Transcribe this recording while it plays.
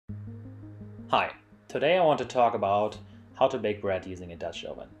Hi, today I want to talk about how to bake bread using a Dutch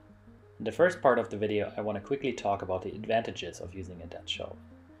oven. In the first part of the video I want to quickly talk about the advantages of using a Dutch oven.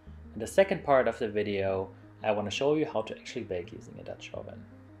 In the second part of the video I want to show you how to actually bake using a Dutch oven.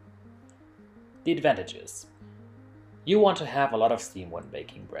 The advantages. You want to have a lot of steam when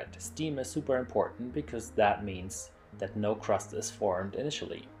baking bread. Steam is super important because that means that no crust is formed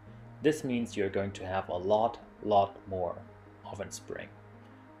initially. This means you're going to have a lot more oven spring.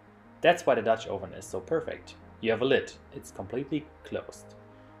 That's why the Dutch oven is so perfect. You have a lid, it's completely closed.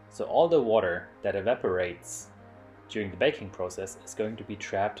 So all the water that evaporates during the baking process is going to be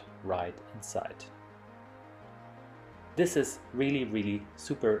trapped right inside. This is really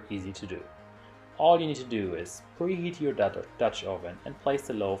super easy to do. All you need to do is preheat your Dutch oven and place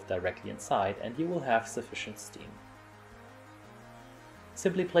the loaf directly inside and you will have sufficient steam.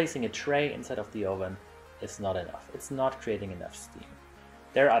 Simply placing a tray inside of the oven is not enough. It's not creating enough steam.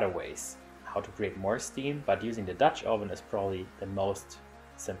 There are other ways how to create more steam, but using the Dutch oven is probably the most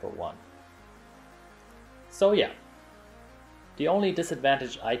simple one. So yeah, the only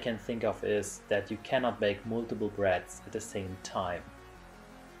disadvantage I can think of is that you cannot bake multiple breads at the same time.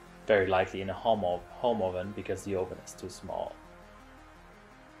 Very likely in a home oven because the oven is too small.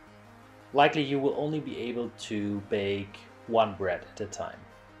 Likely you will only be able to bake one bread at a time,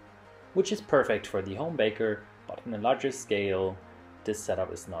 which is perfect for the home baker, but on a larger scale this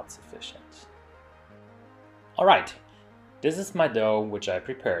setup is not sufficient. Alright, this is my dough which I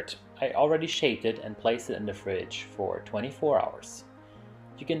prepared. I already shaped it and placed it in the fridge for 24 hours.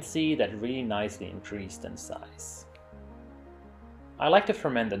 You can see that it really nicely increased in size. I like to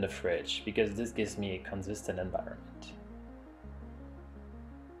ferment in the fridge because this gives me a consistent environment.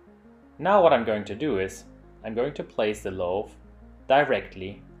 Now what I'm going to do is I'm going to place the loaf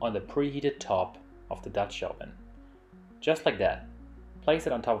directly on the preheated top of the Dutch oven. Just like that. Place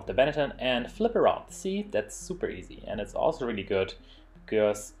it on top of the banneton and flip around. See, that's super easy, and it's also really good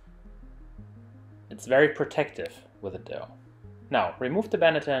because it's very protective with the dough. Now remove the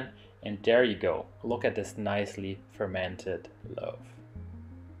banneton and there you go. Look at this nicely fermented loaf.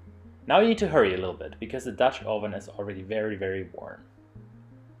 Now you need to hurry a little bit because the Dutch oven is already very warm.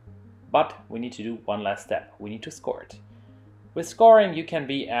 But we need to do one last step. We need to score it. With scoring you can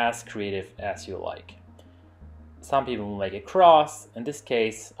be as creative as you like. Some people will make a cross. In this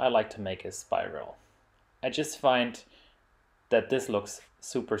case, I like to make a spiral. I just find that this looks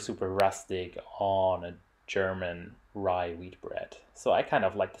super rustic on a German rye wheat bread. So I kind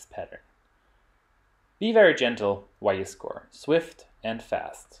of like this pattern. Be very gentle while you score. Swift and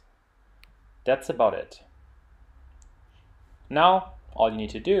fast. That's about it. Now, all you need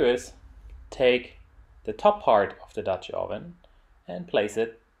to do is take the top part of the Dutch oven and place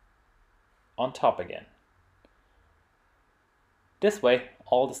it on top again. This way,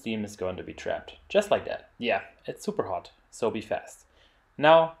 all the steam is going to be trapped, just like that. Yeah, it's super hot, so be fast.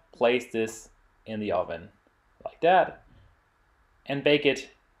 Now, place this in the oven, like that, and bake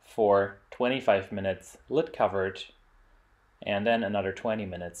it for 25 minutes, lid covered, and then another 20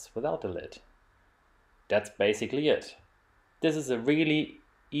 minutes without the lid. That's basically it. This is a really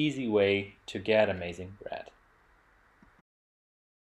easy way to get amazing bread.